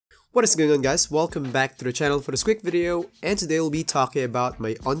What is going on, guys? Welcome back to the channel for this quick video, and today we'll be talking about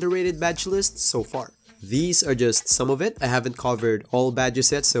my underrated badge list so far. These are just some of it. I haven't covered all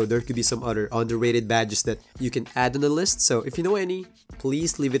badges yet, so there could be some other underrated badges that you can add on the list. So if you know any,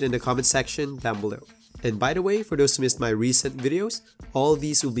 please leave it in the comment section down below. And by the way, for those who missed my recent videos, all of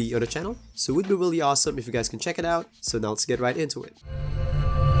these will be on the channel, so it would be really awesome if you guys can check it out. So now let's get right into it.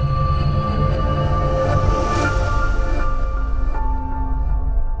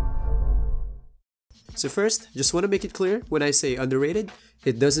 So first, just want to make it clear, when I say underrated,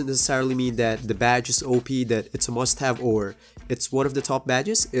 it doesn't necessarily mean that the badge is OP, that it's a must-have, or it's one of the top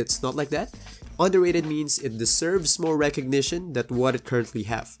badges. It's not like that. Underrated means it deserves more recognition than what it currently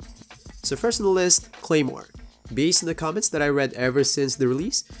have. So first on the list, Claymore. Based on the comments that I read ever since the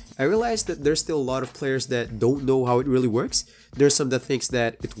release, I realized that there's still a lot of players that don't know how it really works. There's some that thinks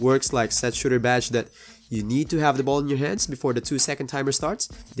that it works like set shooter badge, that you need to have the ball in your hands before the 2-second timer starts.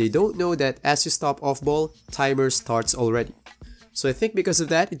 They don't know that as you stop off ball, timer starts already. So I think because of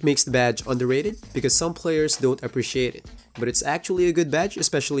that, it makes the badge underrated because some players don't appreciate it. But it's actually a good badge,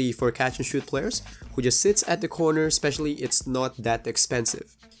 especially for catch and shoot players who just sits at the corner, especially it's not that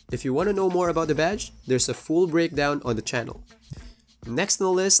expensive. If you want to know more about the badge, there's a full breakdown on the channel. Next on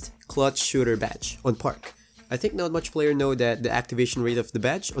the list, Clutch Shooter badge on Park. I think not much players know that the activation rate of the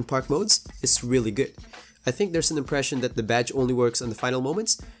badge on Park modes is really good. I think there's an impression that the badge only works on the final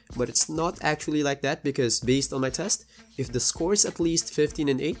moments, but it's not actually like that because based on my test, if the score is at least 15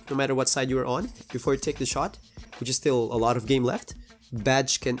 and 8, no matter what side you are on, before you take the shot, which is still a lot of game left,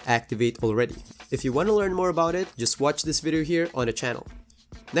 badge can activate already. If you want to learn more about it, just watch this video here on the channel.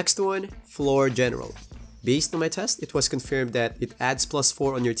 Next one, Floor General. Based on my test, it was confirmed that it adds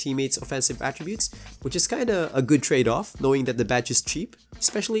 +4 on your teammates' offensive attributes, which is kinda a good trade-off, knowing that the badge is cheap,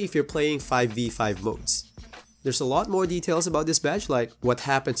 especially if you're playing 5v5 modes. There's a lot more details about this badge, like what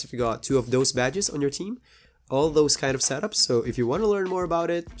happens if you got 2 of those badges on your team, all those kind of setups, so if you want to learn more about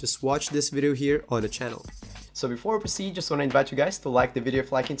it, just watch this video here on the channel. So before we proceed, just want to invite you guys to like the video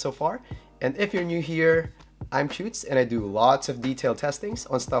if liking so far, and if you're new here, I'm Chutes and I do lots of detailed testings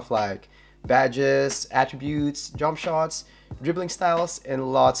on stuff like badges, attributes, jump shots, dribbling styles,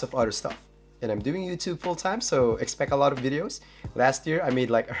 and lots of other stuff. And I'm doing YouTube full-time, so expect a lot of videos. Last year I made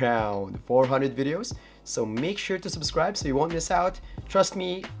like around 400 videos, so make sure to subscribe so you won't miss out. Trust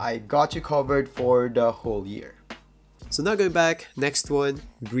me, I got you covered for the whole year. So now going back, next one,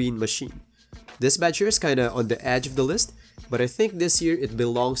 Green Machine. This badge here is kinda on the edge of the list, but I think this year it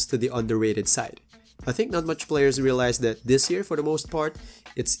belongs to the underrated side. I think not much players realize that this year, for the most part,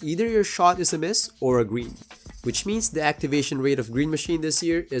 it's either your shot is a miss or a green, which means the activation rate of Green Machine this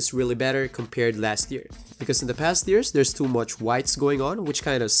year is really better compared last year. Because in the past years, there's too much whites going on, which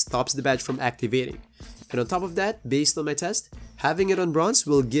kind of stops the badge from activating. And on top of that, based on my test, having it on bronze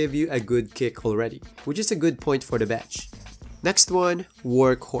will give you a good kick already, which is a good point for the badge. Next one,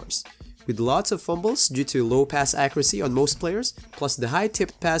 Workhorse. With lots of fumbles due to low pass accuracy on most players, plus the high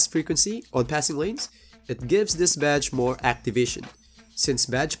tipped pass frequency on passing lanes, it gives this badge more activation. Since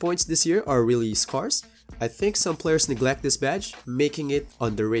badge points this year are really scarce, I think some players neglect this badge, making it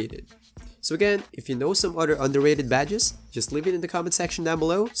underrated. So again, if you know some other underrated badges, just leave it in the comment section down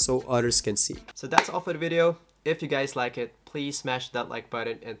below so others can see. So that's all for the video. If you guys like it, please smash that like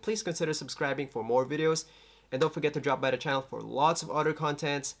button and please consider subscribing for more videos. And don't forget to drop by the channel for lots of other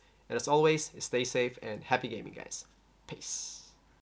contents. And as always, stay safe and happy gaming, guys. Peace.